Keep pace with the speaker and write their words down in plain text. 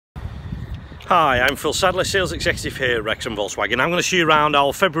Hi, I'm Phill Sadler, Sales Executive here at Wrexham Volkswagen. I'm going to show you around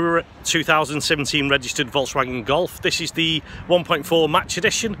our February 2017 registered Volkswagen Golf. This is the 1.4 Match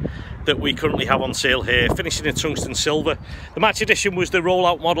Edition that we currently have on sale here, finishing in tungsten silver. The Match Edition was the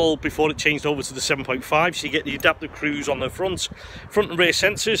rollout model before it changed over to the 7.5, so you get the adaptive cruise on the front and rear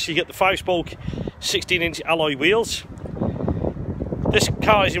sensors, you get the 5-spoke 16-inch alloy wheels. This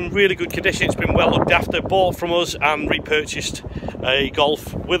car is in really good condition. It's been well looked after, bought from us and repurchased a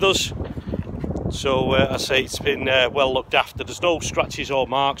Golf with us. So I say it's been well looked after. There's no scratches or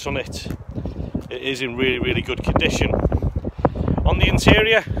marks on it. It is in really good condition. On the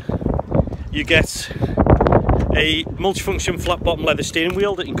interior you get a multifunction flat bottom leather steering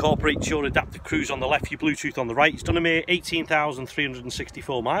wheel that incorporates your adaptive cruise on the left, your Bluetooth on the right. It's done a mere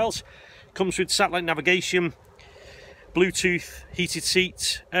 18,364 miles. Comes with satellite navigation, Bluetooth, heated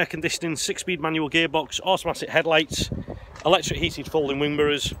seats, air conditioning, 6-speed manual gearbox, automatic headlights, electric heated folding wing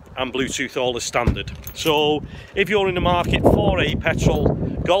mirrors and Bluetooth all as standard. So if you're in the market for a petrol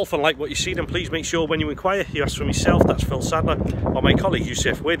Golf and like what you see, then please make sure when you inquire you ask for myself, that's Phill Sadler, or my colleague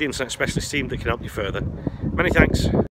Youssef. We're the internet specialist team that can help you further. Many thanks.